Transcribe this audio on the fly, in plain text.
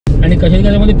आणि कशाच्या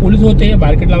त्याच्यामध्ये पोलीस होते,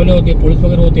 बारकेट लावले होते, पोलीस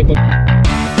वगैरे होते. पण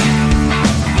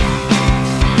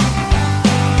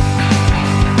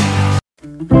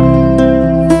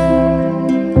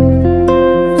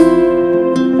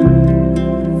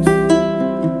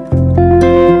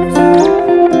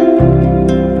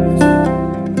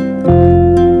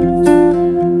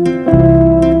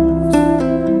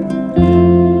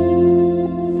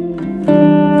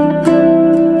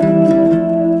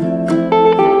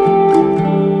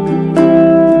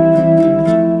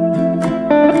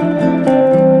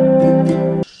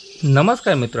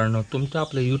नमस्कार मित्रांनो, तुमचं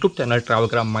आपलं यूट्यूब चॅनल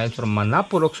ट्रॅव्हलग्राम मायसर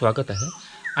मनापूर्वक स्वागत आहे.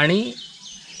 आणि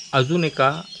अजून एका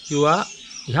किंवा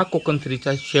ह्या कोकण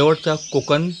सीरीजच्या शेवटच्या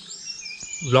कोकण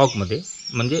व्लॉगमध्ये,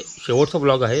 म्हणजे शेवटचा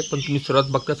व्लॉग आहे पण तुम्ही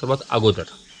सर्वात बघता सर्वात अगोदर,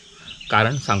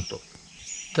 कारण सांगतो.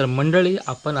 तर मंडळी,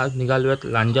 आपण आज निघालो आहेत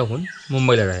लांजाहून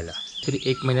मुंबईला राहायला. तरी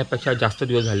 1 महिन्यापेक्षा जास्त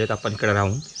दिवस झालेत आपण इकडे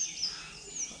राहून.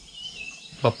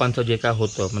 पप्पांचं जे काय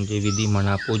होतं म्हणजे विधी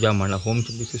म्हणा, पूजा म्हणा, होम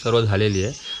सर्व्हिस सर्व झालेली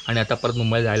आहे. आणि आता परत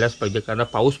मुंबईला जायलाच पाहिजे, कारण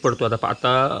पाऊस पडतो.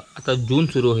 आता जून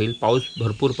सुरू होईल, पाऊस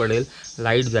भरपूर पडेल,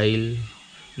 लाईट जाईल,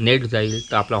 नेट जाईल,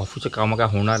 तर आपल्या ऑफिसचं कामं काय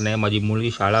होणार नाही. माझी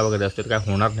मुलगी शाळा वगैरे असते तर काय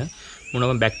होणार नाही. म्हणून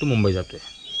आपण बॅक टू मुंबई जातो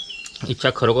आहे. इच्छा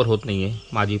खरोखर होत नाही आहे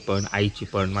माझी पण, आईची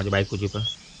पण, माझ्या बायकोची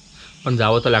पण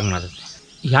जावं तर लागणारच.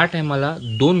 ह्या टायमाला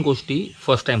 2 गोष्टी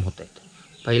फर्स्ट टाईम होत आहेत.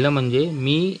 पहिलं म्हणजे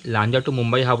मी लांजा टू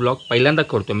मुंबई हा व्लॉग पहिल्यांदा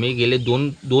करतो. मी गेले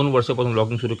दोन वर्षापासून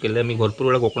व्लॉगिंग सुरू केलं आहे. मी भरपूर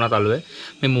वेळा कोकणात आलो आहे.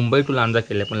 मी मुंबई टू लांजा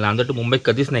केलं आहे, पण लांजा टू मुंबई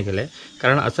कधीच नाही केलं आहे.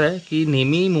 कारण असं आहे की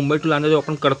नेहमी मुंबई टू लांजा जेव्हा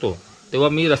आपण करतो तेव्हा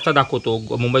मी रस्ता दाखवतो,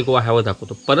 मुंबई गोवा हायवे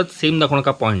दाखवतो, परत सेम दाखवणं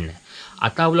का पॉईंट नाही.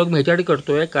 आता हा व्लॉग मी ह्याच्यासाठी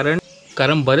करतो आहे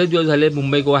कारण बरेच दिवस झाले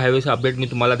मुंबई गोवा हायवेचा अपडेट मी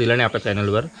तुम्हाला दिला नाही आपल्या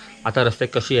चॅनलवर. आता रस्ते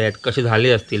कसे आहेत, कसे झाले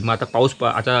असतील, मग आता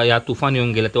आता या तुफान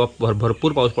येऊन गेला तेव्हा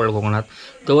भरपूर पाऊस पडला कोकणात,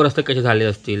 तेव्हा रस्ते कसे झाले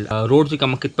असतील, रोडची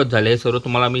कामं कितपत झाले, हे सर्व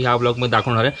तुम्हाला मी ह्या व्लॉगमध्ये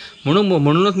दाखवणार आहे.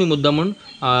 म्हणूनच मी मुद्दामून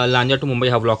लांजा टू मुंबई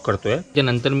हा व्लॉग करतो आहे.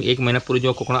 त्यानंतर मी 1 महिन्यापूर्वी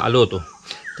जेव्हा कोकणात आलो होतो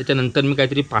त्याच्यानंतर मी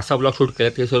काहीतरी 5-6 व्लॉग शूट केले,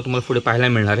 ते सर्व तुम्हाला पुढे पाहायला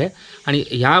मिळणार आहे. आणि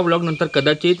ह्या व्लॉगनंतर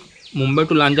कदाचित मुंबई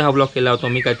टू लांजा हा व्लॉग केला होता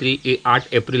मी काहीतरी 8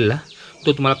 एप्रिलला,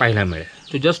 तो तुम्हाला पाहायला मिळेल.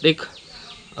 तो जस्ट एक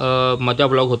मजा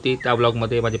व्लॉग होती. त्या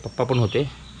व्लॉगमध्ये माझे पप्पा पण होते.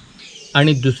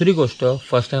 आणि दुसरी गोष्ट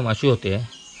फर्स्ट टाईम अशी होते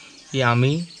की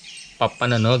आम्ही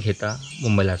पप्पांना न घेता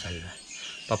मुंबईला चाललो आहे.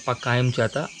 पप्पा कायमचे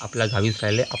आता आपल्या गावीच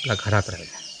राहिले, आपल्या घरात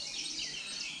राहिले.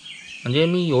 म्हणजे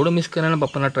मी एवढं मिस करणार ना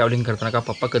पप्पांना ट्रॅव्हलिंग करताना, का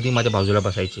पप्पा कधी माझ्या बाजूला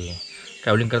बसायचे,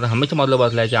 ट्रॅव्हलिंग करताना हमेशा बाजूला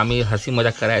बसलायचे. आम्ही हसी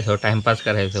मजाक करायचो, टाईमपास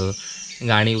करायचो,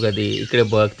 गाणी कधी इकडे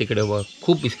बघ तिकडे बघ.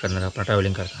 खूप मिस करणार आपण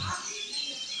ट्रॅव्हलिंग करताना.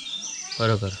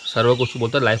 बरोबर, सर्व गोष्टी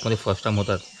बोलतात लाईफमध्ये फर्स्ट टाईम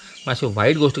होतात, पण अशी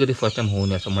वाईट गोष्टी कधी फर्स्ट टाईम होऊ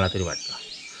नये असं मला तरी वाटतं.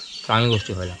 चांगली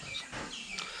गोष्टी व्हायला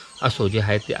पाहिजे. असो, जे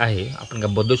आहे ते आहे, आपण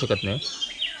काय बदलू शकत नाही.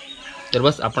 तर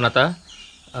बस आपण आता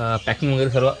पॅकिंग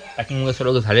वगैरे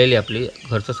सर्व झालेली आहे. आपली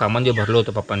घरचं सामान जे भरलं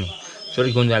होतं पप्पांनी सर्व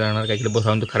घेऊन जायला लागणार. काही इकडे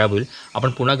बसवून ते खराब होईल.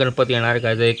 आपण पुन्हा गणपती येणार आहे,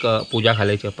 काय तर एक पूजा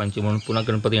घालायची पप्पांची, म्हणून पुन्हा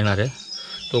गणपती येणार आहे.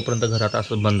 तोपर्यंत घरात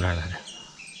असं बंद राहणार आहे.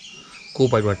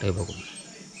 खूप वाईट वाटतं हे बघून.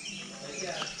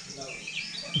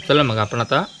 चला मग आपण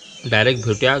आता डायरेक्ट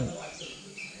भेटूया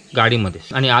गाडीमध्ये.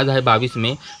 आणि आज आहे 22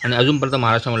 मे आणि अजूनपर्यंत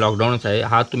महाराष्ट्रामध्ये लॉकडाऊनच आहे.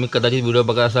 हा तुम्ही कदाचित व्हिडिओ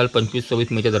बघत असाल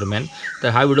 25-26 मेच्या दरम्यान. तर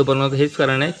हा व्हिडिओ बनवण्याचं हेच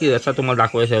कारण आहे की असा तुम्हाला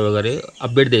दाखवायचं आहे वगैरे,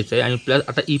 अपडेट द्यायचं आहे. आणि प्लस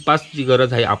आता ई-पासची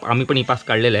गरज आहे. आम्ही पण ई-पास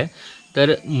काढलेलं आहे.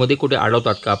 तर मध्ये कुठे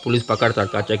अडवतात का, पोलीस पकडतात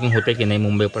का, चेकिंग होते की नाही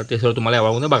मुंबईपर्यंत, ते सर्व तुम्हाला या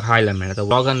व्लॉगमध्ये बघायला मिळेल. तर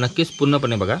व्लॉग नक्कीच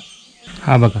पूर्णपणे बघा.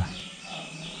 हा बघा,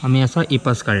 आम्ही असा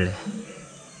ई-पास काढला आहे.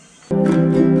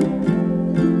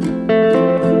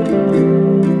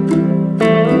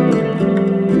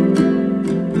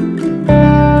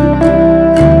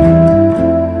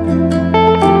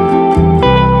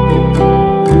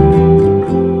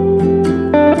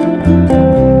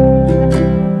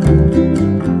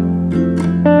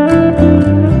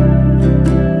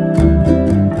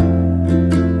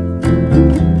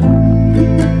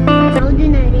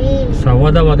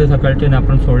 वाजता सकाळचे ना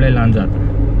आपण सोडले लांजा.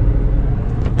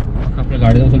 आपल्या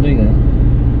गाडीवर सोडतोय काय?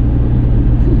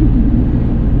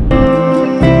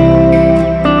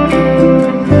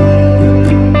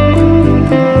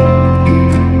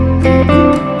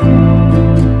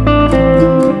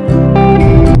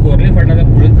 कोरली फाटाला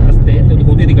पोलीस असते, तर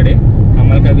होती तिकडे.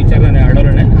 आम्हाला काय विचारलं नाही,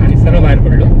 अडवलं नाही आणि सरळ बाहेर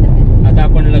पडलो. आता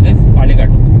आपण लगेच पाली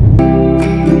काढतो.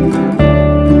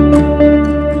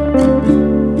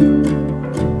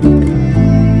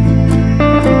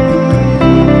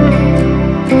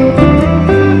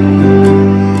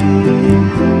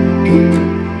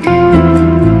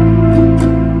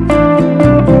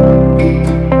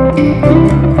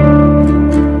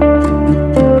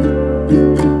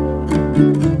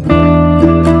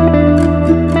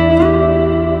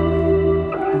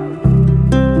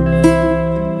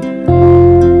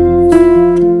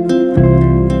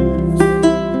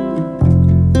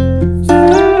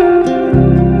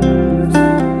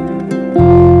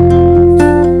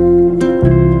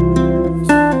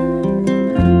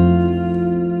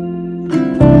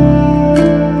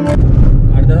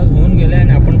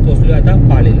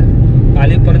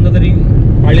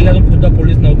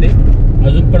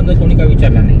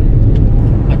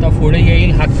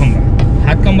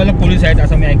 हातखंबाला पोलीस आहेत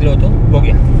असं मी ऐकलं होतं.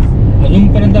 बघूया.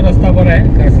 अजूनपर्यंत रस्ता बरा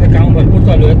आहे, रस्त्याचं काम भरपूर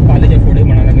चालू आहे. पालीच्या पुढे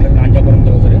म्हणायला गेलं लांजापर्यंत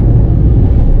वगैरे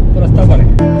तर रस्ता बरा आहे.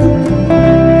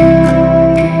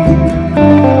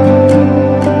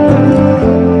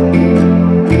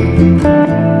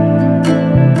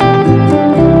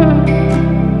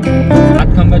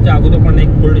 हातखंबाच्या अगोदर पण एक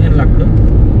पोलीस स्टेशन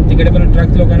लागतं, तिकडे पण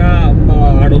ट्रक लोकांना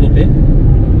अडवत होते.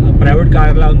 प्रायव्हेट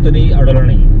कार लावून तरी अडवलं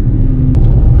नाही.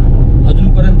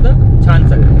 अजूनपर्यंत छान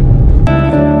चाललं.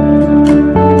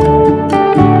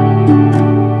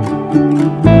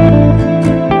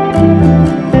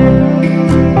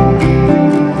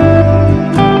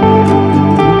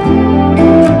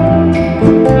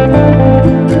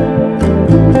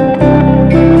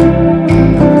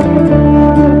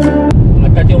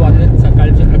 आताचे वाजले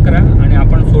सकाळचे 11 आणि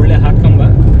आपण सोडले हातखंबा.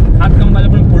 हातखंबाला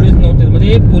पण पोलीस नव्हते, म्हणजे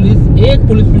एक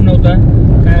पोलीस पण नव्हता,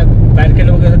 काय बॅरिकेड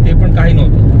वगैरे ते पण काही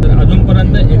नव्हतं. तर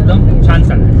अजूनपर्यंत एकदम छान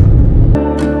चाललं.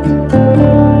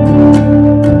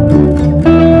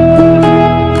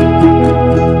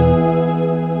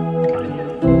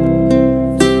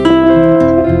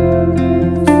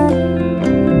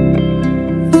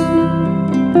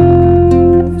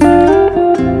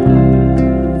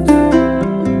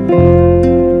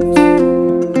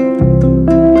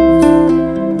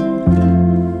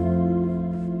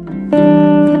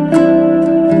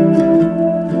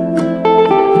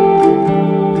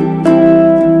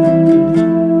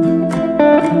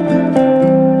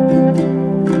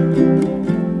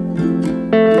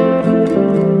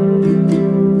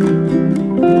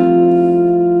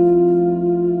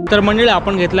 तर मंडळी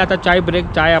आपण घेतला आता चाय ब्रेक.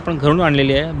 चाय आपण घरून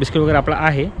आणलेली आहे, बिस्किट वगैरे आपला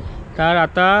आहे. तर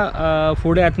आता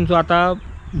पुढे तुमचं आता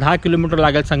 10 किलोमीटर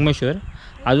लागेल संगमेश्वर.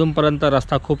 अजूनपर्यंत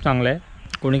रस्ता खूप चांगला आहे,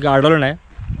 कोणी काही अडवलं नाही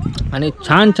आणि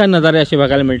छान छान नजारे असे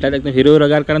बघायला मिळतात. एकदम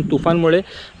हिरवेगार, कारण तुफानमुळे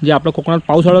जे आपलं कोकणात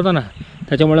पाऊस आला होता ना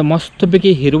त्याच्यामुळे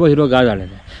मस्तपैकी हिरवगार झालेलं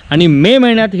आहे. आणि मे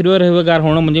महिन्यात हिरवेगार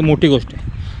होणं म्हणजे मोठी गोष्ट आहे,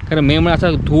 कारण मे महिन्यात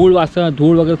असं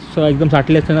धूळ वगैरे एकदम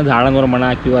साठले असते ना झाडांवर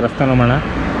म्हणा किंवा रस्त्यावर म्हणा.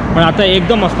 पण आता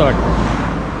एकदम मस्त वाटतं,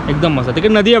 एकदम मस्त.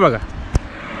 तिकडे नदी आहे बघा,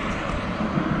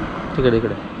 तिकडे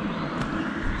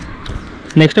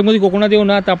नेक्स्ट टाईममध्ये कोकणात येऊ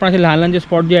ना तर आपण असे लहान लहानचे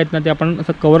स्पॉट जे आहेत ना ते आपण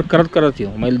असं कवर करत येऊ.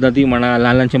 म्हणजे नदी म्हणा,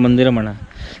 लहान लहानचे मंदिरं म्हणा.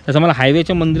 तसं मला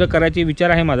हायवेचे मंदिरं करायचे विचार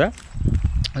आहे माझा,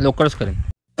 लवकरच करेन.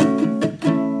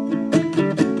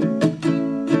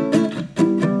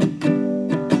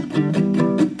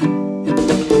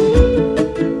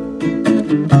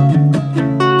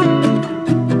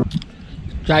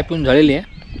 चाय पिऊन झालेली आहे,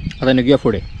 आता निघूया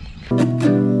पुढे.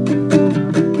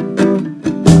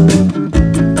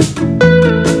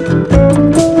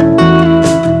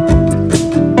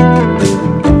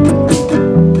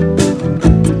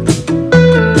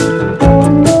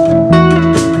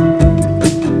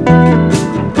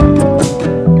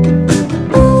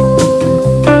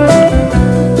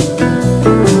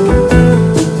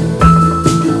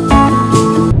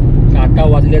 आता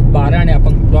वाजलेत 12 आणि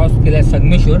आपण क्रॉस केला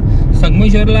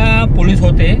संगमेश्वरला पोलीस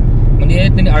होते, म्हणजे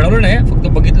त्यांनी अडवलं नाही, फक्त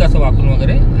बघितलं असं वाकून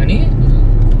वगैरे. आणि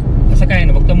असं काय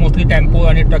नाही, फक्त मोस्टली टेम्पो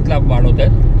आणि ट्रकला वाढवत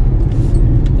आहेत.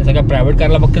 जसं काय प्रायव्हेट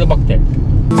कारला बघतायत.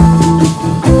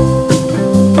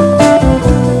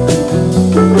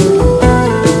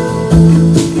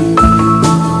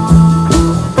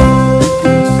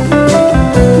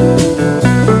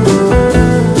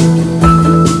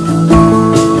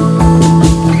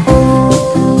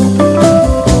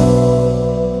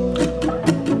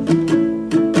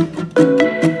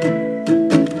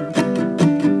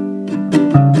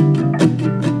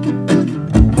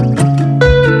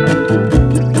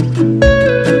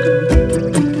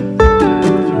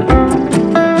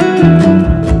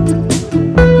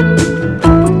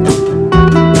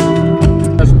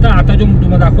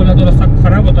 दाखवला तो रस्ता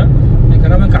खराब होता,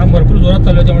 खराब आहे, काम भरपूर जोरात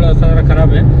चालू आहे त्यामुळे रस्ता जरा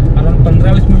खराब आहे. अराउंड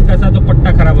 15-20 मिनिटाचा तो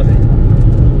पट्टा खराबच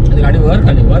आहे. गाडी वर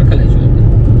खाली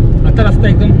आता रस्ता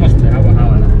एकदम मस्त आहे. हवा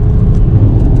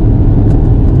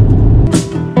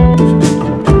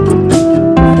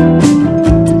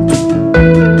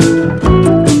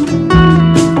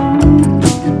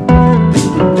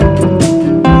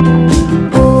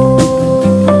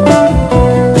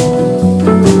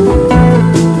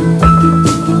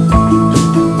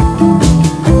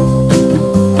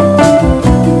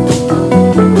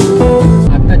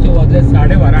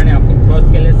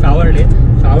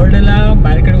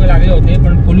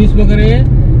पोलीस वगैरे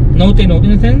नव्हते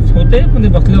इन सेन्स होते, पण ते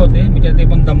बसले होते बिचारे, ते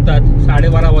पण दमतात.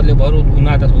 12:30 वाजले, भर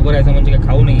उन्हात असं उभं राहायचं म्हणजे काय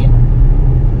खाऊ नाहीये,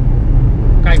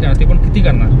 काय करणार, ते पण किती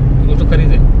करणार, ही गोष्ट खरीच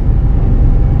आहे.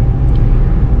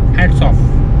 Hats off.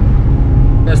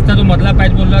 रस्ता जो मधला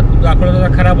पॅच बोलला दाखवला जरा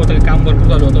खराब होता, काम भरपूर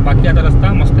चालू होतं, बाकी आता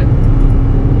रस्ता मस्त आहे.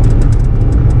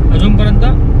 अजूनपर्यंत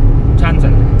छान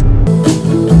चाललं आहे.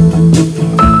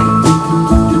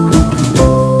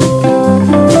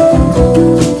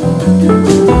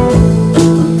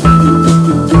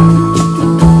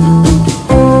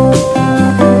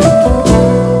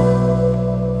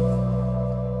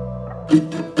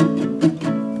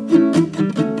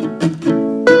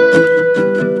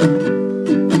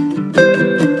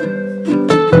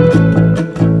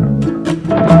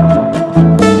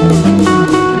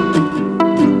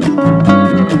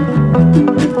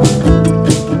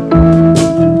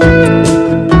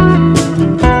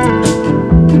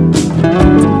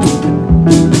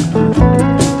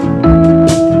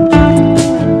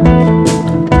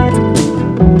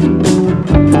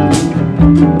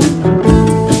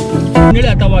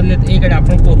 आता वाजलेत 1 आणि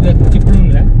आपण पोहोचलो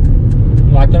चिपळूणला.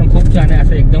 वातावरण खूप छान आहे,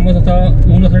 असं एकदमच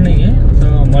असं ऊन असं नाही आहे,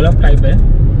 असं मलप टाईप आहे,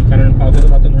 कारण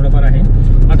पावसाचं वातावरण थोडंफार आहे.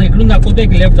 आता इकडून दाखवतोय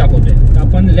एक लेफ्ट दाखवतोय, तर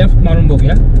आपण लेफ्ट मारून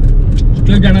बघूया.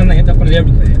 स्ट्रेट जाणार नाही तर आपण लेफ्ट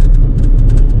घेऊया.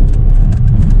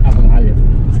 आपण हा लेफ्ट,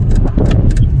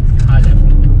 हा लेफ्ट,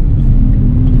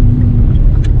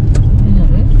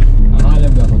 हा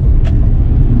लेफ्ट दाखवतो.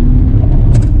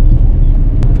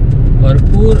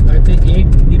 भरपूर ते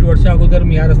 1-1.5 वर्ष अगोदर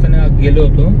मी या रस्त्याने गेलो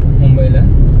होतो मुंबईला.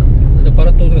 आता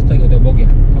परत तोच रस्ता घेतो, बघूया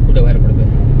हा कुठे बाहेर पडतोय.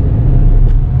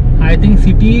 आय थिंक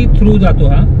सिटी थ्रू जातो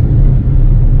हा.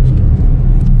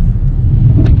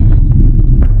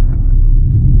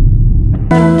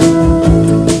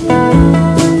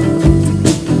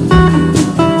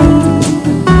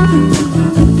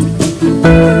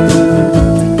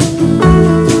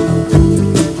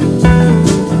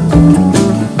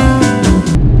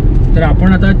 तर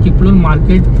आपण आता चिपळूण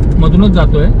मार्केट मधूनच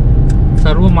जातोय.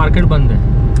 सर्व मार्केट बंद आहे,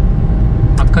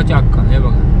 अख्खाच्या अख्खा. हे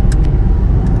बघा,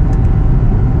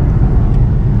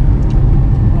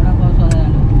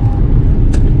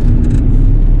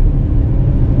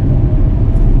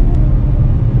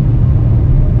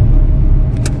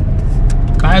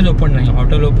 कायच ओपन नाही.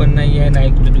 हॉटेल ओपन नाही आहे, नाही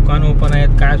कुठे दुकान ओपन आहेत,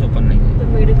 कायच ओपन नाही आहे.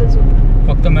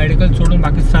 फक्त मेडिकल सोडून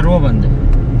बाकी सर्व बंद आहे.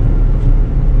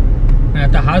 आणि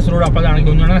आता हाच रोड आपल्याला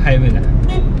घेऊन जाणार हायवेला.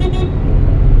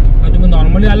 तुम्ही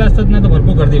नॉर्मली आला असतात ना तर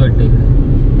भरपूर गर्दी भेटते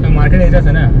इकडे, काय मार्केट एरियाच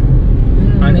आहे ना.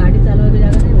 आणि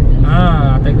हां,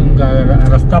 आता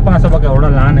एकदम रस्ता पण असा बघा एवढा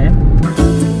लहान आहे.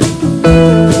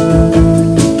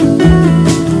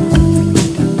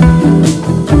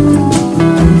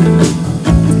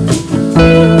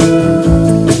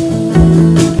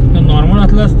 नॉर्मल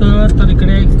असलं असतं तर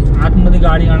इकडे आतमध्ये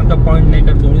गाडी आणण्याचा पॉईंट नाही,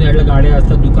 कारण दोन्ही साईडला गाड्या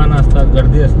असतात, दुकानं असतात,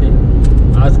 गर्दी असते.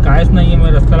 आज कायच नाही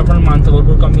आहे, रस्त्याला पण माणसं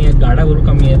भरपूर कमी आहेत, गाड्या भरपूर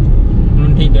कमी आहेत,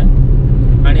 म्हणून ठीक आहे.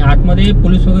 आणि आतमध्ये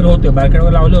पोलीस वगैरे होते, बॅरिकेड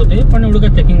वगैरे लावले होते, पण एवढं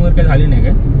काही चेकिंग वगैरे काही झाली नाही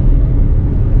काय.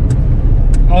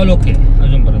 ऑल ओके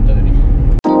अजूनपर्यंत तरी.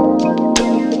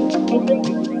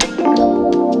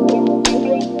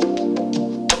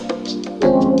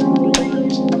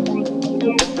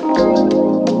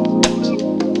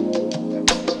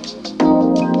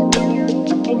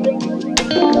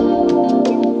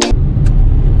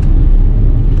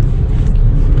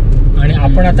 आणि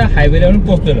आपण आता हायवेला येऊन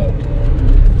पोहोचलेलो आहोत.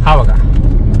 हा बघा,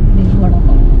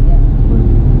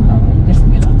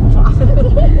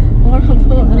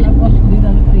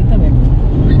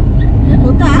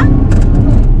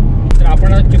 तर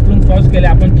आपण आता चिपळूण क्रॉस केले.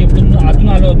 आपण चिपळूण आतून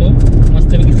आलो होतो,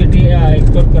 मस्तपैकी सिटी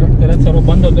एक्सप्लोर करत करत सर्व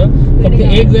बंद होतं. फक्त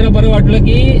एक जरा बरं वाटलं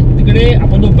की तिकडे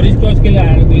आपण तो ब्रिज क्रॉस केला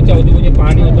आणि ब्रिजच्या अवतीभोवती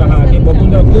पाणी होतं. हा, ते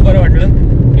बघून जरा खूप बरं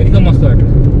वाटलं, एकदम मस्त वाटलं.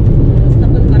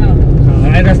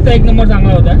 आणि रस्ता एक नंबर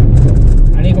चांगला होता.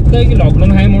 आणि फक्त की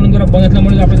लॉकडाऊन आहे म्हणून जरा बंद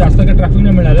असल्यामुळे आपल्याला जास्त काही ट्रॅफिक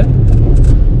नाही मिळालं.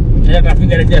 त्याच्या ट्रॅफिक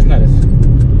गॅरेंटी असणारच.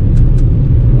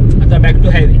 आता बॅक टू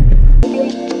हायवे.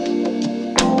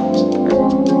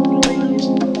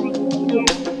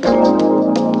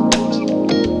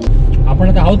 आपण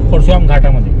आता आहोत परशुराम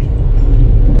घाटामध्ये.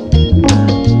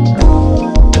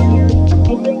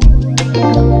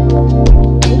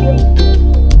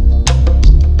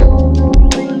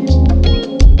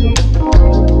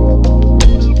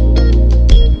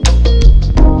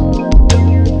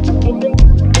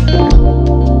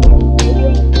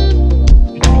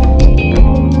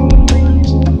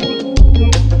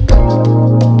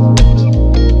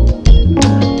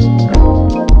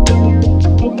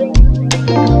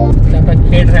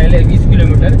 राहिले 20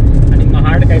 किलोमीटर आणि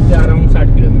महाड काहीतरी अराउंड 60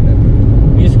 किलोमीटर.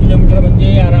 20 किलोमीटर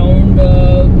म्हणजे अराउंड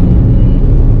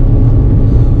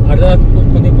अर्धा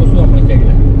तासमध्ये पोचू आपण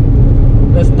साईडला.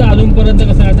 रस्ता अजूनपर्यंत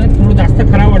कसा आता थोडं जास्त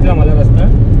खराब वाटला मला रस्ता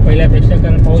पहिल्यापेक्षा,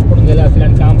 कारण पाऊस पडून गेला असेल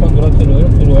आणि काम पण जोरात सुरू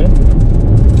आहे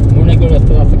म्हणून एक वेळ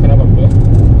रस्ता जास्त खराब वाटतो.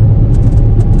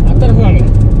 आता रस्ता चांगला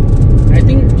आय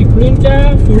थिंक. चिपळूणच्या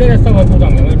पुढे रस्ता भरपूर चांगला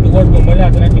आहे, म्हणजे टुवर्ड्स मुंबईला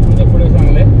आता चिपळूणच्या पुढे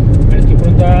चांगलं आहे. आणि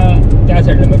चिपळूणच्या त्या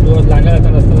साईडला मग तो लांजा जाता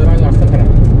रस्ता जरा जास्त खराब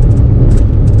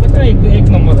आता एक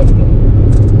नंबर असतो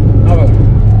हा बघा.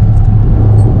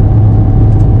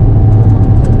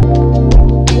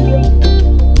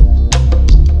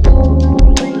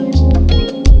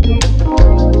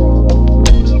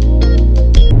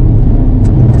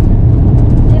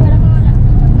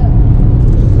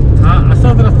 हा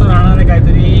असाच रस्ता राहणार आहे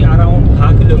काहीतरी अराउंड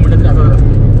 10 किलोमीटर असाच रस्ता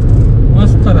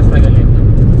मस्त रस्ता गेला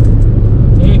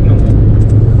एकदम एक नंबर.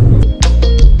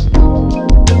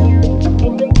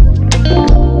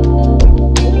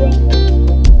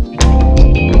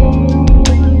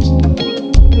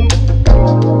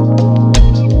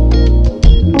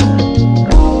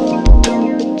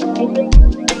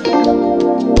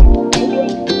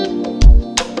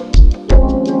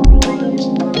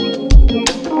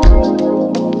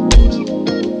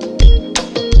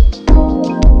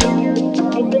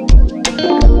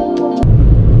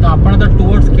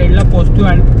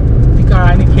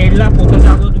 आणि खेडला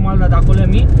पोहोचायच्या अगोदर तुम्हाला दाखवलं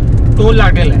मी टोल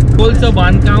लागलेला आहे. टोलचं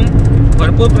बांधकाम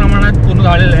भरपूर प्रमाणात पूर्ण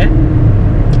झालेलं आहे.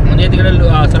 म्हणजे तिकडे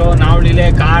सर्व नाव लिहिलं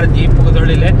आहे कार जीप वगैरे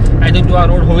चढलेलं आहे. आय थिंक जेव्हा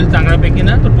रोड होईल चांगल्यापैकी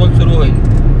ना तर टोल सुरू होईल.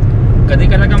 कधी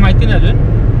करा का माहिती नाही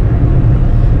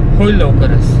अजून होईल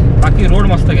लवकरच. बाकी रोड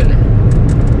मस्त गेला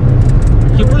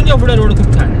आहे. चिपळूणच्या पुढे रोड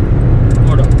खूप छान आहे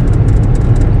थोडं.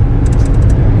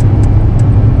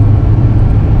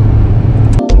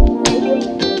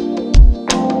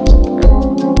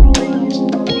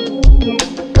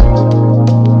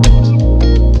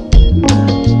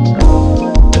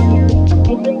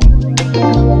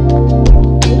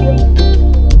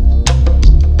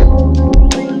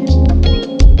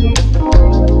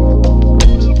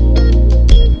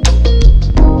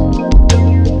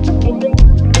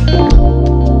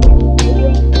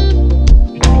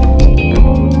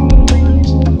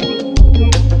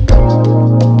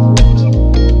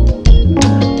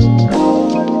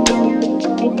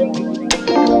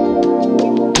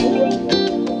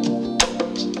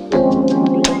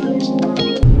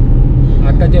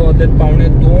 पावणे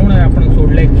 2 आहे. आपण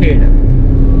सोडलंय खेड.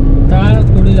 आता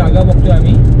थोडी जागा बघतोय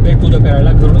आम्ही पेट पूजा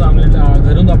करायला.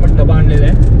 घरून आपण डबा आणलेला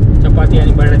आहे चपाती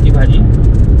आणि बटाट्याची भाजी.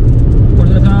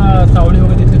 थोडी जसा सावली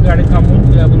वगैरे तिथे गाडी थांबवून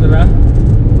तिथे आपण जरा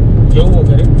जेवू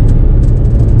वगैरे.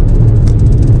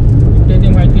 ते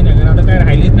माहिती नाही कारण आता काय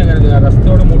राहिलीच नाही कारण रस्ते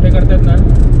एवढे मोठे करतात ना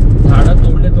झाडं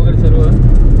तोडलेत वगैरे सर्व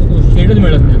तर तो शेडच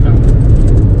मिळत नाही आता.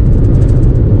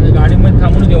 गाडीमध्ये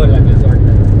थांबून जेवायला लागेल असं वाटतं.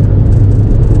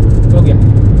 ओके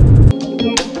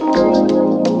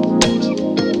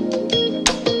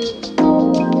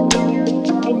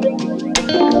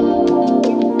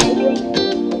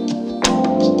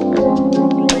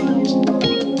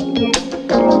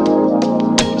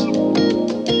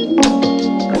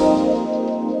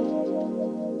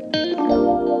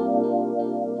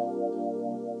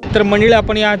तर मंडळी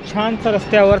आपण या छानशा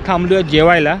रस्त्यावर थांबलो आहे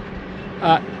जेवायला.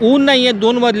 ऊन नाही आहे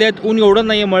 2 वाजले आहेत. ऊन एवढं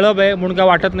नाही आहे मळब आहे म्हणून काय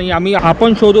वाटत नाही.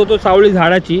 आपण शोधतो सावळी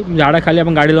झाडाची झाडाखाली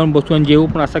आपण गाडी लावून बसू आणि जेवू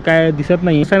पण असं काय दिसत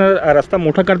नाही. असं रस्ता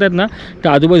मोठा करतात ना तर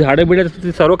आजूबाजू झाडं बिडं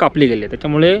ते सर्व कापली गेले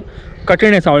त्याच्यामुळे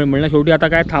कठीण आहे सावळी मिळणं. शेवटी आता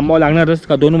काय थांबावं लागणारच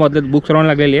का 2 वाजलेत बुक सर्वांना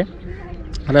लागलेली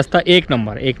आहे. रस्ता एक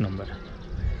नंबर.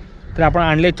 तर आपण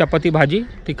आणले चपाती भाजी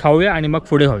ती खाऊया आणि मग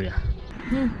पुढे खाऊया.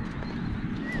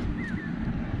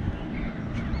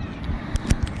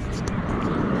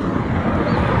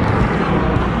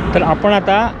 तर आपण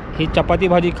आता ही चपाती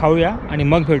भाजी खाऊया आणि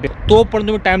मग भेटूया. तोपर्यंत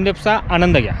तुम्ही टाइम लॅप्सचा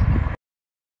आनंद घ्या.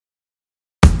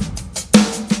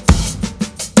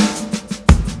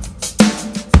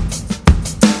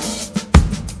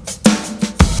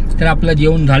 तर आपलं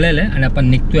जेवण झालेलं आहे आणि आपण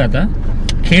निघतोय आता.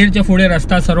 खेडच्या पुढे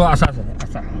रस्ता सर्व असाच आहे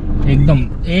असा एकदम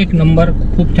एक नंबर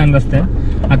खूप छान रस्ता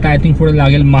आहे. आता आय थिंक पुढे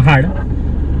लागेल महाड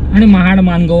आणि महाड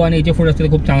मानगाव आणि याच्या पुढे असते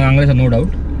खूप चांगलं आहे नो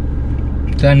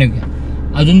डाऊट. तर निघूया.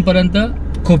 अजूनपर्यंत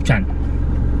खूप छान.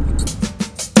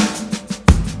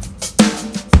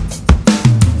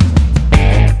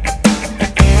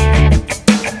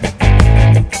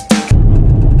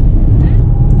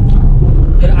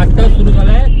 तर आता सुरू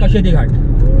झालाय कशेदी घाट.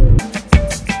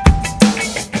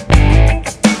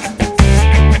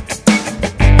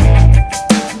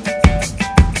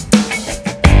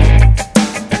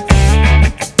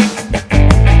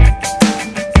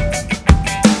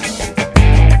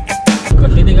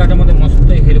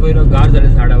 गार झाले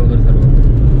झाडा वगैरे सर्व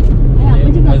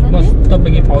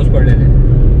मस्तपैकी पाऊस पडलेला आहे.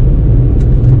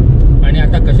 आणि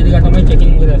आता कशेदी घाटामध्ये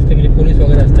चेकिंग वगैरे असते म्हणजे पोलीस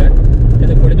वगैरे असतात.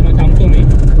 त्याच्या पुढे तुम्हाला सांगतो मी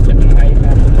चेकिंग आहे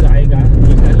का पोलीस आहे का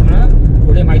हे तुम्हाला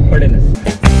पुढे माहीत पडेलच.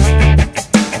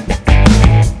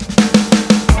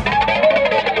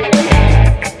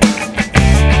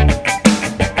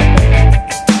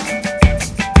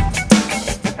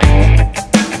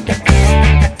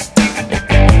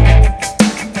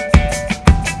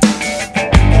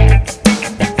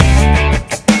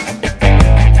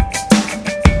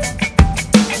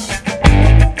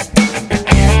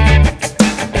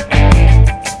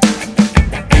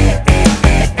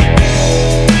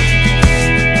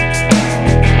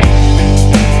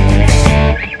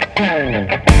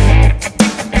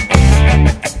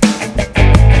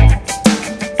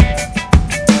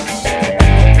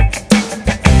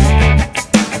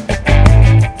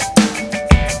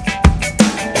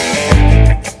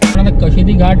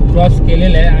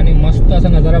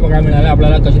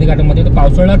 कशेरी घाटामध्ये. तर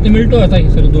पावसाळ्यात मिळतो असा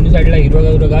सर्व दोन्ही साईडला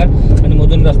हिरवगार आणि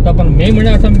मधून रस्ता पण मे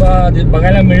महिन्यात असं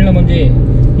बघायला मिळणं म्हणजे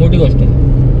मोठी गोष्ट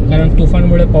आहे, कारण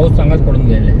तुफानमुळे पाऊस चांगलाच पडून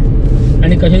गेलेला आहे.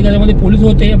 आणि कशेरी घाटामध्ये पोलीस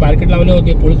होते, बारकेट लावले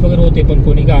होते, पोलीस वगैरे होते, पण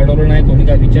कोणी काय अडवलं नाही, कोणी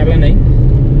काय विचारलं नाही.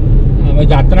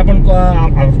 जाताना पण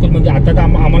ऑफकोर्स म्हणजे आता तर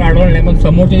आम्हाला अडवलं नाही, पण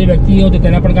समोरचे जे व्यक्ती होते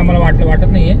त्यांना पण काय मला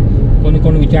वाटत नाही आहे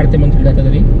कोणी विचारते म्हणतील. आता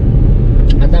तरी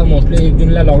आता मोस्टली 1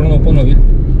 जूनला लॉकडाऊन ओपन होईल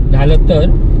झालं तर,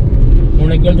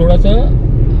 म्हणून एक वेळ थोडंसं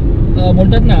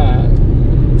बोलतात ना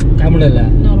काय म्हणायला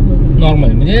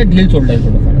नॉर्मल म्हणजे ढील सोडलं आहे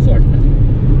थोडंफार असं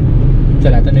वाटतं.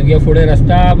 चला आता निघूया पुढे.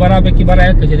 रस्ता बऱ्यापैकी बरा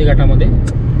आहे कशेरी घाटामध्ये.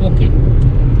 ओके,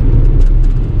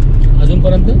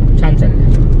 अजूनपर्यंत छान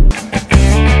चाललं.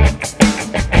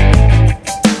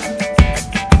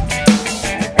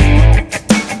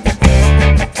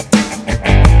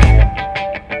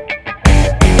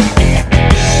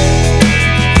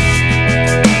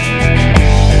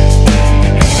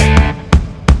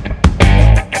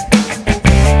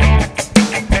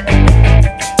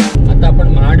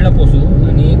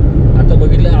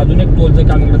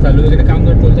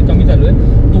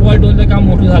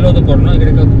 झालं होतं पूर्ण,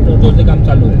 इकडे टोलचं काम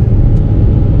चालू आहे.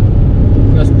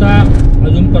 रस्ता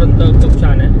अजूनपर्यंत खूप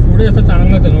छान आहे. पुढे रस्ता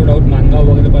चांगलाच आहे नो डाऊट. मानगाव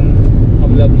वगैरे पण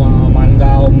आपलं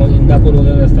मानगाव मग इंदापूर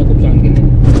वगैरे रस्ता खूप छान केले.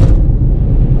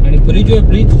 आणि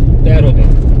ब्रिज तयार होते.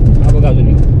 हा बघा अजून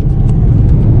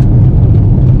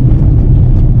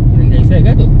घ्यायचा आहे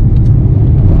का तो.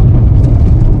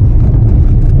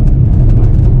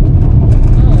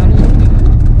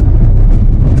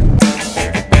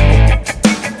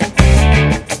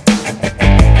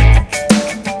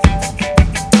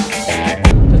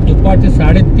 दुपारचे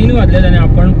 3:30 वाजले आणि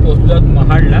आपण पोहोचलो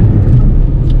महाडला.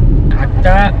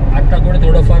 आता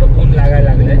थोडंफार ऊन लागायला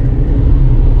लागलंय,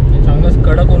 चांगलंच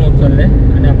कडक ऊन होत चाललंय.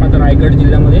 आणि आपण आता रायगड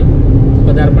जिल्ह्यामध्ये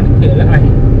पदार्पण केलेलं आहे.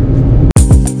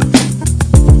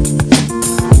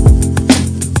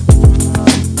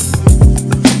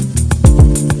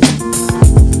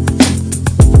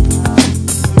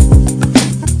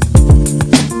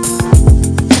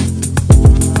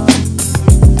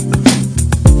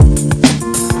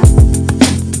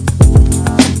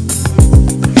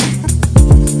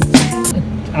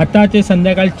 आताचे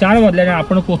संध्याकाळी 4 वाजल्याने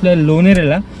आपण पोहोचले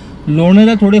लोणेरेला.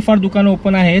 लोणेरेला थोडेफार दुकानं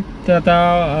ओपन आहेत. तर आता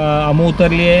आम्ही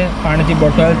उतरली आहे, पाण्याची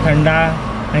बॉटल, थंडा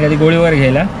आणि कधी गोळी वगैरे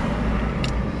घ्यायला.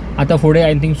 आता पुढे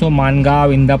I think so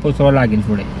Mangaon Indapur सर्व लागेल.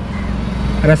 पुढे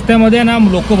रस्त्यामध्ये ना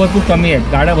लोक भरपूर कमी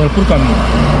आहेत, गाड्या भरपूर कमी आहेत.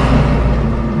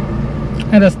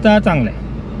 रस्ता चांगला आहे,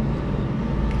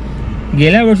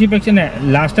 गेल्या वर्षीपेक्षा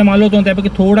नाही. लास्ट टाइम आलो होतो त्यापैकी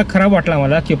थोडा खराब वाटला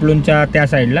मला चिपळूणच्या त्या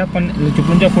साईडला, पण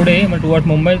चिपळूणच्या पुढे म्हणजे टुवर्ड्स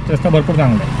मुंबई रस्ता भरपूर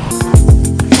चांगला आहे.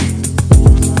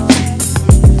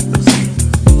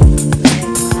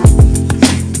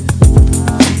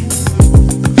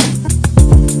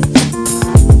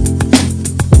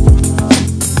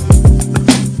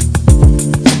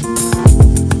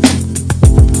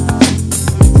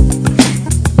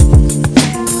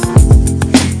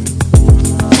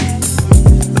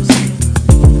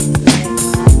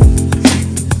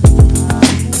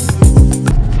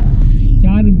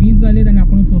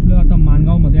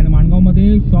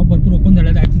 शॉप भरपूर ओपन झाले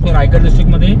आहेत. तो रायगड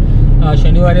डिस्ट्रिक्टमध्ये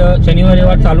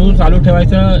शनिवार चालू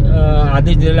ठेवायचं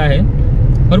आदेश दिलेला आहे.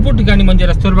 भरपूर ठिकाणी म्हणजे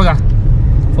रस्त्यावर बघा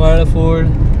फळ फूल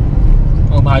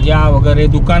भाज्या वगैरे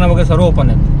दुकानं वगैरे सर्व ओपन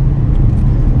आहेत.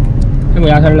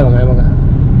 या साईडला बघा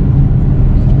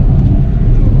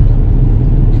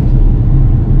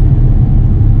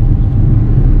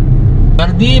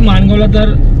गर्दी मानगावला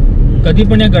तर कधी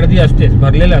पण या गर्दी असतेच,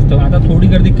 भरलेलं असतं. आता थोडी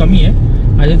गर्दी कमी आहे.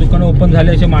 असे दुकानं ओपन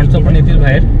झाले, असे माणसं पण येतील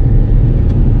बाहेर.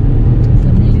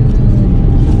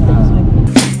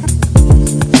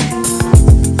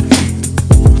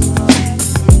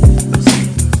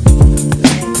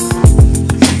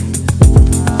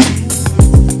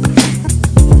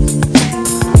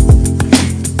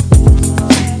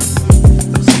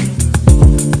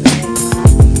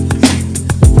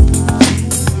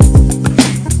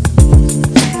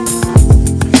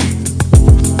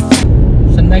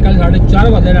 संध्याकाळी 4:30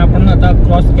 वाजल्याने आपण आता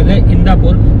क्रॉस केलं आहे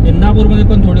इंदापूरमध्ये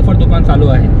पण थोडेफार दुकान चालू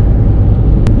आहेत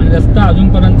आणि रस्ता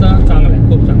अजूनपर्यंत चांगला आहे,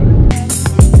 खूप चांगला आहे.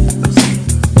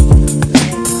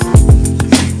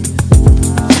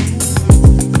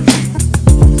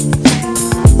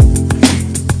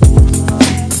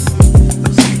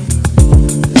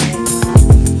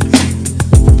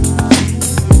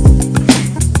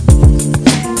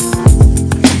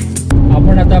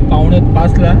 आपण आता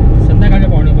 4:45ला संध्याकाळच्या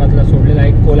 4:45ला सोडलेला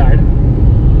आहे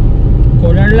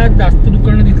कोलाडला जास्त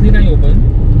दुकानं दिसली नाही ओपन,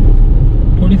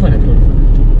 थोडीफार आहे थोडीफार.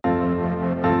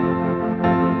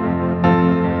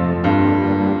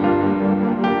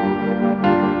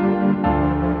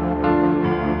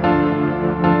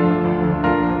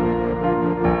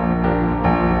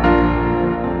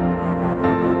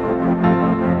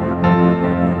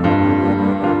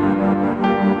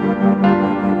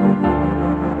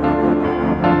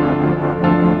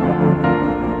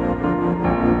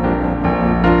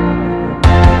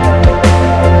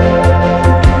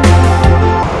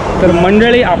 तर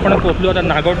मंडळी आपण पोचलो आता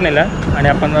नागोठणेला आणि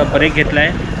आपण ब्रेक घेतला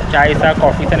आहे चायचा,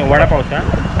 कॉफीचा आणि वडापावचा.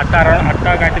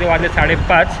 आता काहीतरी वाजले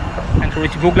 5:30 आणि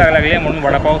थोडीशी भूक लागली आहे म्हणून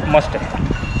वडापाव मस्त आहे.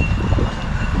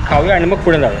 खाऊया आणि मग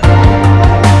पुढे जाऊया.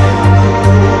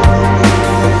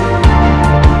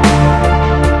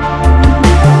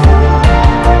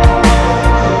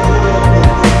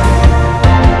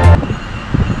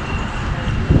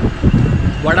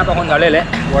 वडापाव पण झालेलं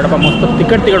आहे. वडापाव मस्त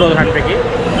तिखट होतं छानपैकी.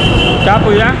 चहा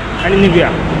पिऊया आणि निघूया.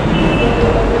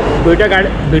 भेटूया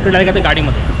डायरेक्ट आता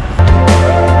गाडीमध्ये.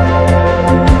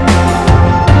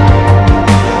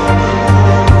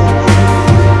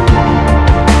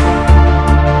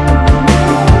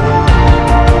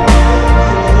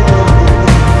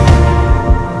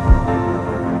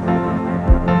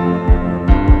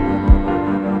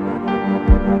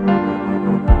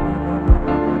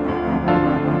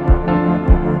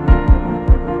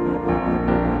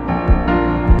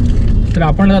 तर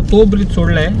आपण आता तो ब्रिज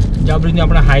सोडला आहे ज्या ब्रिजने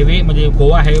आपण हायवे म्हणजे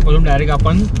गोवा हायवेपासून डायरेक्ट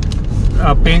आपण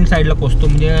पेन साईडला पोचतो.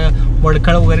 म्हणजे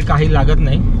वडखळ वगैरे काही लागत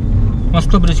नाही.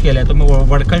 मस्त ब्रिज केला आहे. तर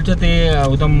मग वडखळचं ते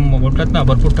एकदम बोलतात ना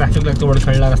भरपूर ट्रॅफिक लागतं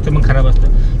वडखळला, रस्ते मग खराब असतं.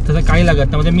 तसं काही लागत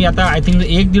नाही. म्हणजे मी आता आय थिंक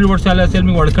 1-1.5 वर्ष आलं असेल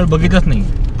मी वडखळ बघितलंच नाही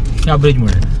या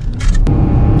ब्रिजमुळे.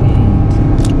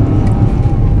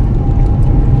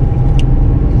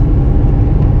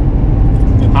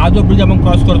 हा जो ब्रिज आपण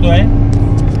क्रॉस करतोय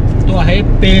तो आहे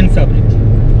पेनचा ब्रिज.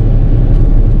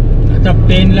 आता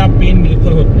पेनला पेन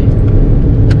बिलकुल होत नाही.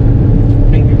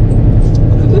 थँक्यू.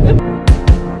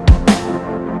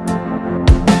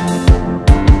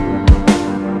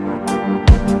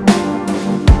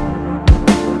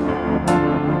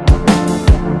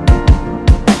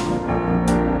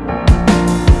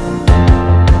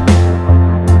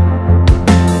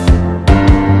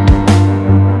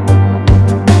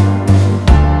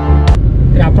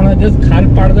 जस्ट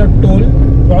खारपाडचा टोल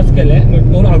क्रॉस केला आहे.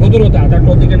 टोल अगोदर होता, आता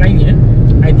टोल तिकडे नाही आहे.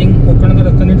 आय थिंक कोकणाचा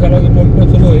रस्ता नीट झाला की टोल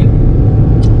सुरू होईल.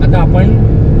 आता आपण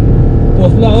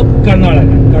पोचलो आहोत कर्नाळाला.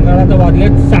 कर्नाळाचा वाजले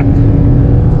 7.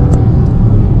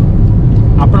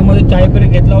 आपण मध्ये चाय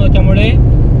ब्रेक घेतला होता त्यामुळे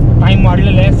टाईम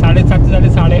वाढलेला आहे. 7:30 झाले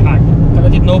 8:30.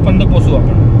 कदाचित 9पर्यंत पोचू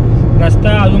आपण.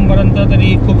 रस्ता अजूनपर्यंत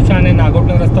तरी खूप छान आहे.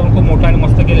 नागोठणा रस्ता पण खूप मोठा आणि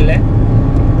मस्त केलेला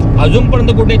आहे.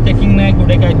 अजूनपर्यंत कुठे चेकिंग नाही,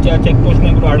 कुठे काय चेकपोस्ट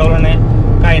नाही, कुठे अडवलं नाही,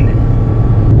 काय नाही.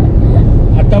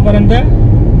 आतापर्यंत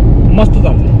मस्त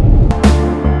चाललंय.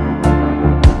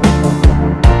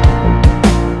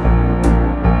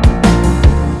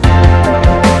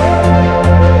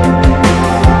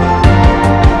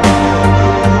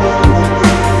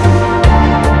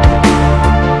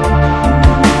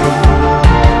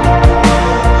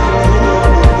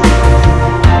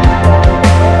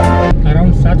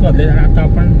 अराउंड 7 वाजले आणि आता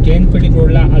आपण जैन पेठी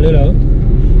रोडला आलेलो आहोत.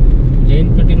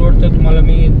 जैन पेठी रोड तर तुम्हाला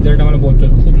मी दर टायमाला बोलतो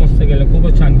खूप मस्त केलं,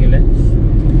 खूपच छान केलं आहे.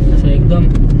 असं एकदम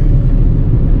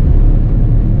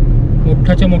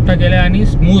मोठाच्या मोठा केलं आहे आणि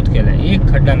स्मूथ केलं आहे. एक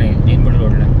खड्डा नाही जैन पेठी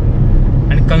रोडला.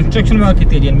 आणि कन्स्ट्रक्शन बघा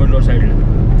किती आहे जैन पेठी रोड साईडला.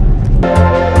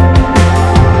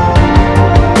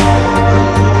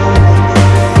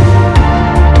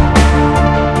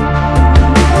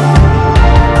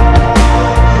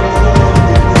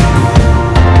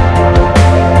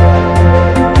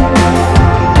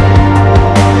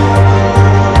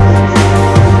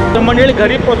 मंडळी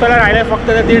घरी पोचायला राहिलं फक्त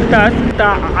 1.5 तास.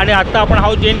 आणि आता आपण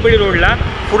आहोत जैन पेठी रोडला.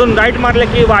 पुढून राईट मारलं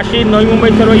की वाशी, नवी मुंबई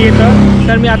सर्व येतं.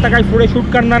 तर मी आता काही पुढे शूट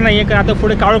करणार नाही आहे कारण आता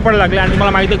पुढे काळो पडायला लागले. आणि मला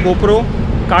माहिती आहे गोप्रो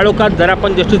काळोखात जरा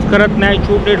पण जस्टिस करत नाही,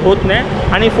 शूट नीट होत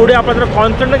नाही. आणि पुढे आपल्याला जर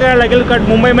कॉन्सन्ट्रेट करायला लागेल कारण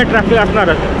मुंबईमध्ये ट्रॅफिक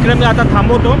असणारच. तिकडे मी आता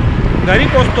थांबवतो, घरी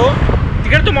पोचतो,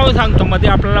 तिकडे तुम्हाला सांगतो मध्ये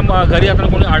आपल्याला घरी आता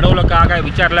कोणी अडवलं का, काय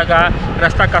विचारलं का,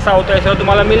 रस्ता कसा होता हे सगळं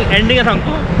तुम्हाला मी एंडिंग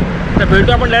सांगतो. तर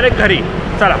भेटू आपण डायरेक्ट घरी.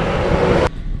 चला.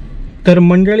 तर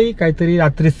मंडळी काहीतरी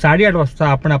रात्री 8:30 वाजता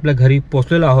आपण आपल्या घरी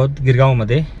पोचलेलो आहोत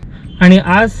गिरगावमध्ये. आणि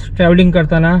आज ट्रॅव्हलिंग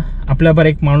करताना आपल्यावर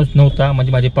एक माणूस नव्हता,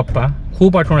 म्हणजे माझे पप्पा.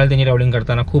 खूप आठवण आली त्यांची ट्रॅव्हलिंग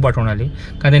करताना, खूप आठवण आली.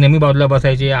 कारण ते नेहमी बाजूला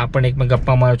बसायचे, आपण एक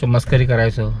गप्पा मारायचो, मस्करी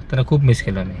करायचो. त्यांना खूप मिस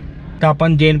केलं मी. तर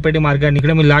आपण जैन पेठी मार्गाने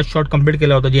इकडे मी लास्ट शॉट कंप्लीट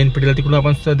केला होता जैन पेठीला. तिकडून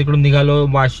आपण तिकडून निघालो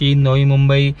वाशी, नवी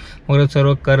मुंबई वगैरे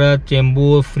सर्व करत,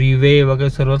 चेंबूर फ्रीवे वगैरे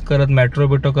सर्व करत,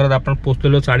 मेट्रो करत आपण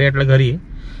पोचलेलो 8:30ला घरी.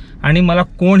 आणि मला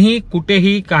कोणीही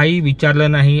कुठेही काही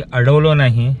विचारलं नाही, अडवलं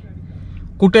नाही,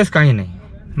 कुठेच काही नाही.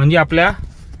 म्हणजे आपल्या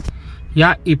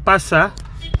या एपासचा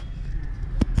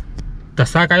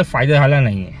तसा काही फायदा झाला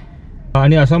नाही आहे.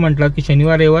 आणि असं म्हटलं की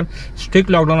शनिवार रविवार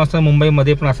स्ट्रिक्ट लॉकडाऊन असतं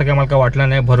मुंबईमध्ये, पण असं काय मला काय वाटलं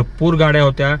नाही. भरपूर गाड्या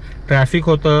होत्या, ट्रॅफिक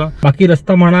होतं. बाकी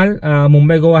रस्ता म्हणाल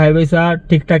मुंबई गोवा हायवेचा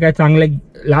ठीकठाक आहे, चांगले.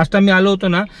 लास्ट टाइम मी आलो होतो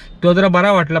ना तेव्हा जरा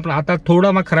बरा वाटला, पण आता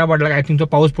थोडा मग खराब वाटला. आय थिंक तो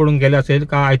पाऊस पडून गेला असेल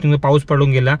का, आय थिंक पाऊस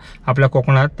पडून गेला आपल्या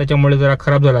कोकणात, त्याच्यामुळे जरा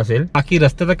खराब झाला असेल. बाकी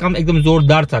रस्त्याचं काम एकदम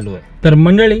जोरदार चालू आहे. तर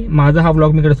मंडळी, माझा हा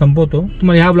व्लॉग मी इकडे संपवतो.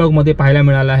 तुम्हाला ह्या व्लॉगमध्ये पाहायला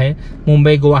मिळाला आहे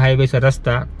मुंबई गोवा हायवेचा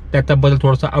रस्ता, त्याच्याबद्दल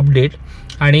थोडासा अपडेट.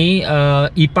 आणि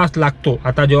ई पास लागतो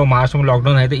आता जेव्हा महाराष्ट्रामध्ये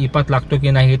लॉकडाऊन आहे, तर ई पास लागतो की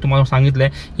नाही हे तुम्हाला सांगितलंय.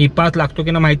 ई पास लागतो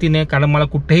की नाही माहिती नाही, कारण मला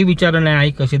कुठेही विचारलं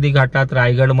नाही. कशिदी घाटात,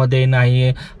 रायगडमध्ये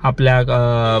नाही, आपल्या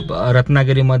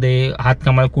रत्नागिरीमध्ये,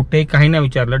 हातकमाल, कुठेही काही नाही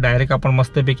विचारलं. डायरेक्ट आपण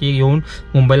मस्तपैकी येऊन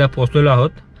मुंबईला पोहोचलेलो आहोत.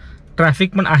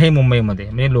 ट्रॅफिक पण आहे मुंबईमध्ये,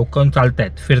 म्हणजे लोक चालत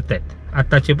आहेत, फिरत आहेत.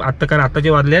 आत्ताचे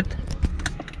वाजले आहेत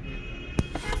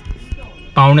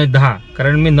 9:15,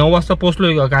 कारण मी 9 वाजता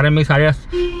पोहोचलो. कारण मी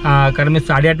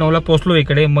 8:30-9ला पोहोचलो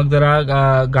इकडे. मग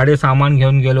जरा गाडी सामान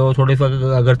घेऊन गेलो,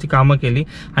 थोडीफार घरची कामं केली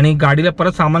आणि गाडीला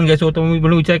परत सामान घ्यायचं होतं. मी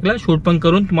म्हणून विचार केला शूट पण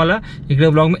करून तुम्हाला इकडे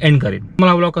व्लॉग मी एंड करेन.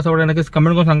 मला व्लॉग कसा वाटला नक्कीच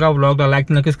कमेंट करून सांगा. व्लॉगला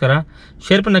लाईक नक्कीच करा,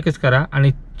 शेअर पण नक्कीच करा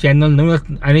आणि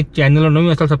चॅनलला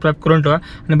नवीन असाल सबस्क्राईब करून ठेवा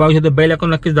आणि बाजूला बेल आयकॉन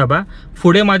नक्कीच दाबा.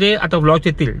 पुढे माझे आता व्लॉग्स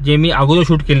येतील जे मी अगोदर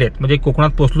शूट केले आहेत, म्हणजे कोकणात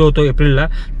पोहोचलो होतो एप्रिलला,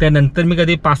 त्यानंतर मी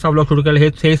कधी 5-6 व्लॉग शूट केले,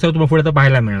 हे सर्व तुम्हाला पुढे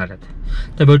पाहायला मिळणार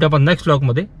आहेत. तर भेटू आपण नेक्स्ट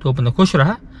व्लॉगमध्ये. तोपर्यंत खुश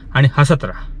राहा आणि हसत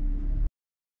राहा.